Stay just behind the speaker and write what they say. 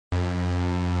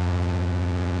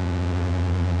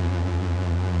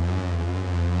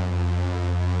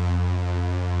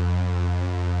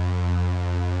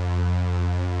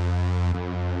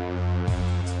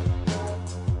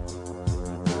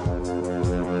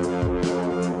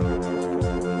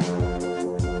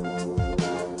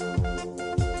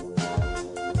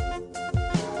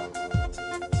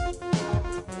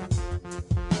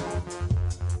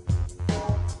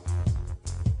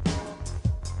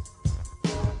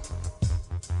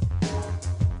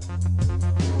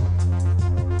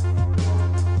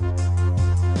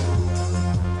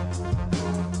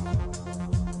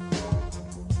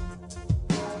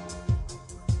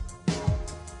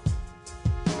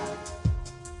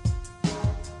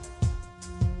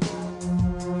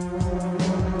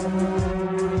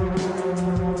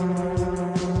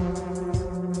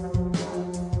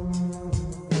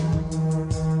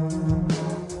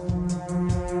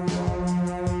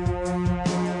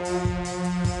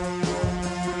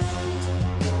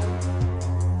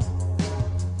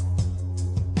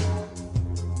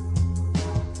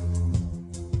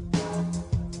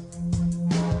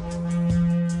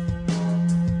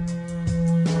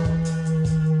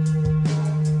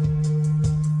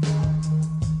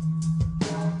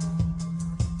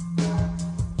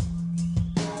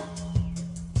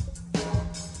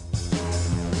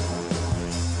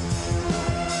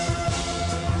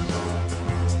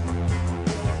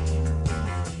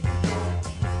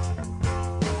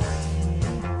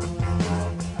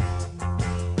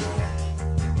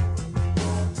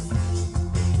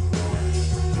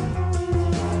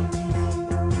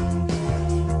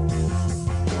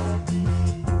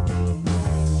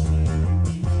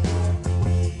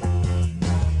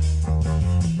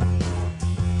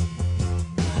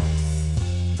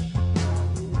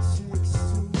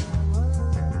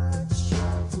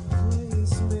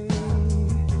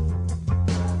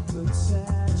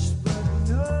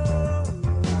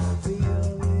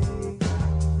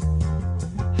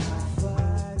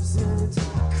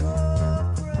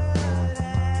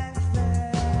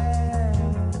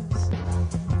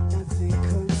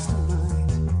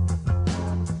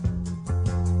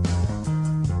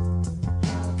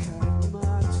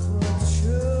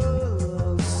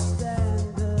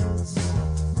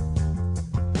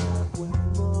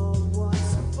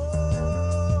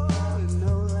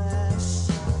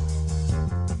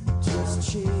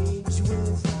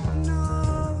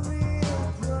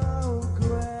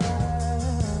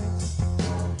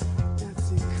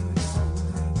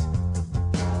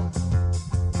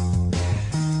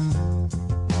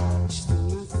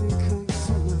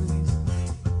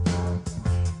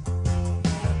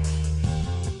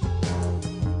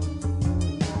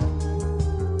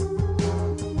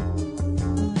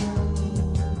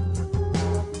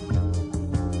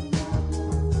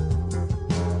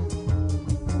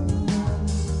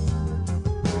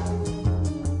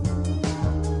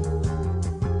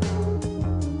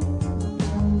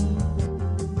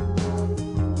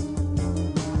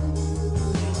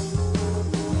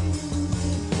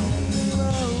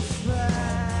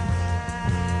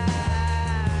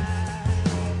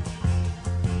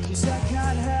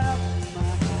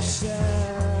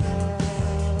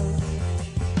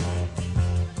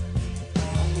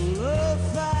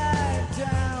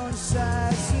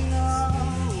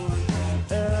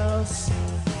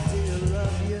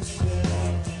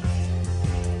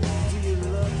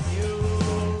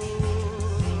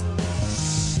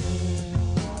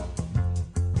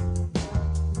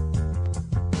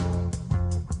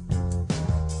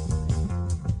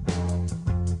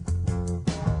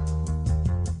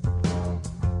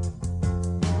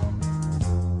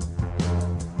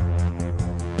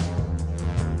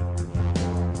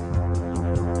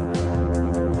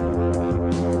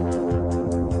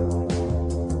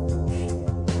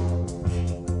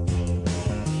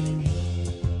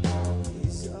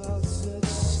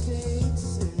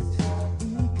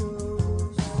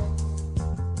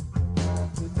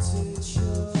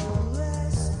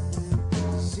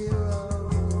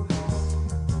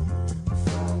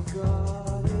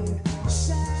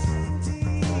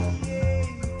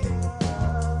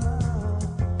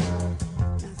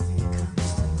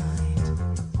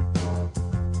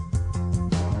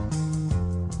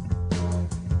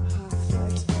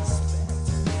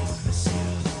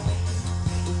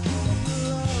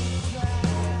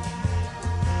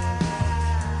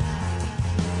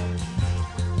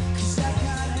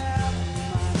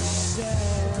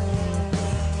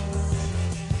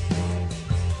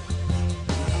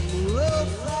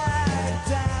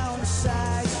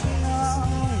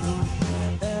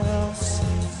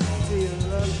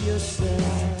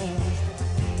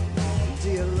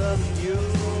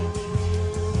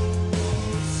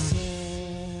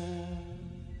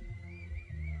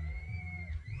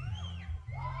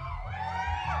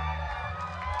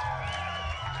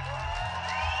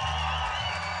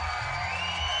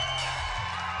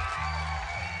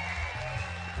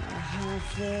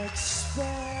perfect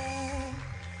spell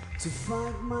to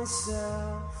find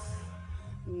myself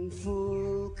in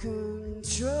full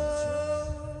control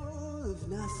of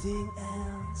nothing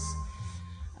else.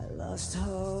 I lost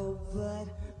hope but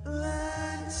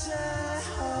learned to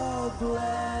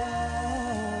hopeless.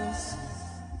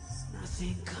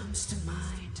 Nothing comes to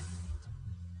mind.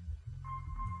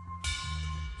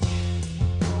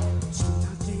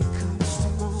 Nothing comes to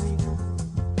mind.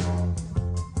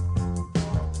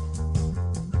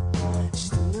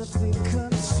 Nothing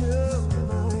comes to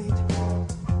mind.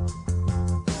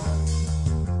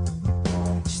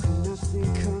 Nothing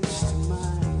comes to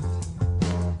mind.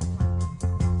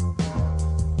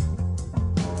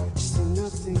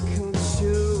 Nothing comes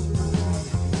to mind.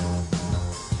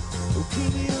 Oh,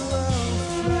 give me love,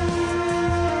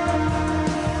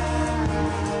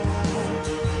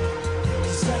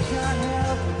 'cause I can't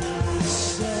help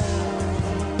myself.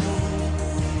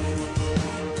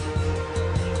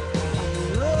 I'm a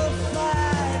little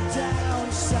fly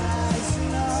downsized,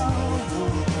 no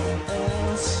one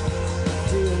else.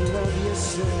 Do you love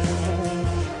yourself?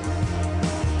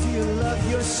 Do you love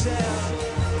yourself?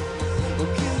 Oh,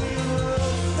 give me a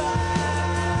little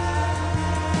fire,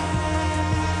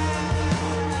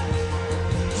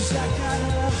 'cause I can't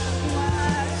help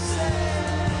myself.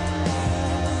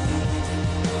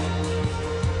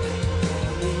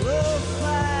 I'm a little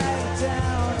fly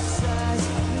downsized,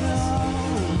 no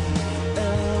one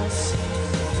else.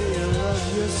 Do you love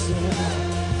yourself?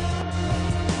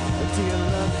 Or do you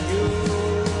love yourself?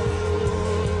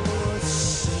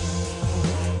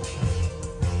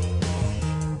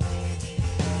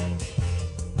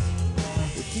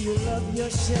 Do you love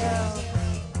yourself?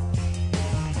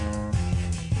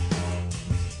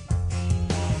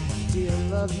 Do you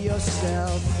love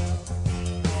yourself?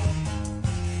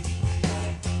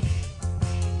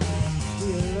 Do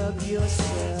you love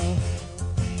yourself?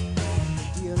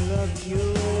 Do you love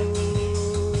yourself?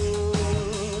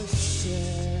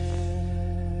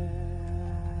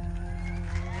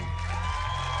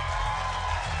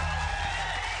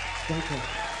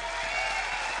 Danke.